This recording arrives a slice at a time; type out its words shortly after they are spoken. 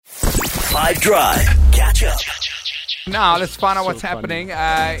5 Drive. Catch up. Now, let's find out what's happening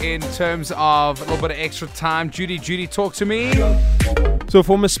in terms of a little bit of extra time. Judy, talk to me. So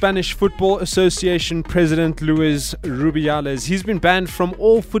former Spanish Football Association President Luis Rubiales, he's been banned from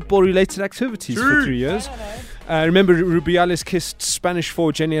all football-related activities for 3 years. Remember, Rubiales kissed Spanish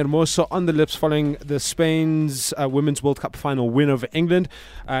forward Jenny Hermoso on the lips following the Spain's Women's World Cup final win over England.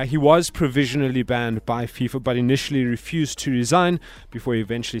 He was provisionally banned by FIFA, but initially refused to resign before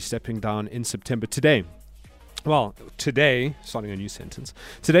eventually stepping down in September. Today, starting a new sentence.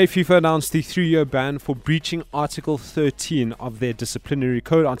 Today, FIFA announced the 3-year ban for breaching Article 13 of their disciplinary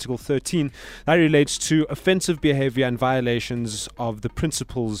code. Article 13, that relates to offensive behavior and violations of the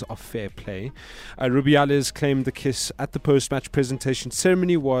principles of fair play. Rubiales claimed the kiss at the post-match presentation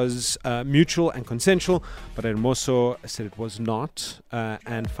ceremony was mutual and consensual, but Hermoso said it was not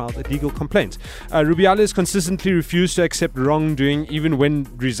and filed a legal complaint. Rubiales consistently refused to accept wrongdoing, even when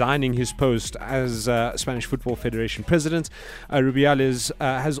resigning his post as Spanish Football Federation president. Rubiales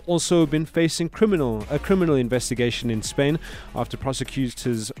has also been facing a criminal investigation in Spain after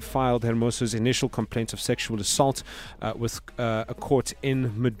prosecutors filed Hermoso's initial complaint of sexual assault with a court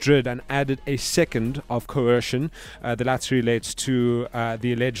in Madrid and added a second of coercion. The latter relates to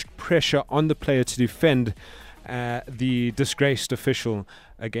the alleged pressure on the player to defend the disgraced official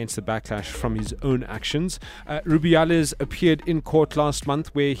against the backlash from his own actions. Rubiales appeared in court last month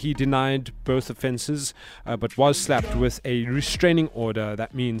where he denied both offences but was slapped with a restraining order.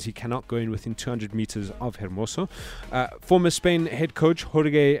 That means he cannot go in within 200 meters of Hermoso. Former Spain head coach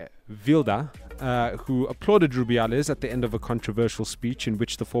Jorge Vilda, who applauded Rubiales at the end of a controversial speech in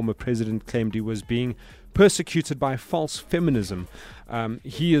which the former president claimed he was being persecuted by false feminism.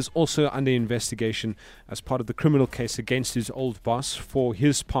 He is also under investigation as part of the criminal case against his old boss for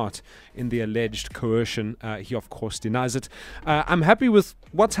his part in the alleged coercion. He, of course, denies it. I'm happy with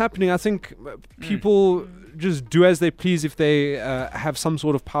what's happening. I think people just do as they please if they have some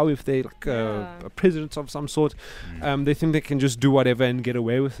sort of power, if they're a president of some sort. They think they can just do whatever and get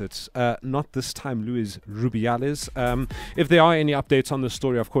away with it. Not this time, Luis Rubiales. If there are any updates on the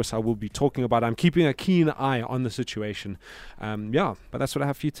story, of course, I will be talking about it. I'm keeping a keen eye on the situation. But that's what I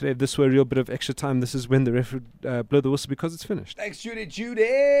have for you today. If this were a real bit of extra time, this is when the referee blow the whistle because it's finished. Thanks, Judy.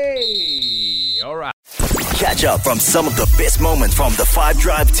 All right. Catch up from some of the best moments from the 5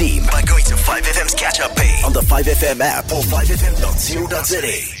 Drive team by going to 5FM's catch-up page on the 5FM app or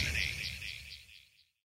 5FM.co.za.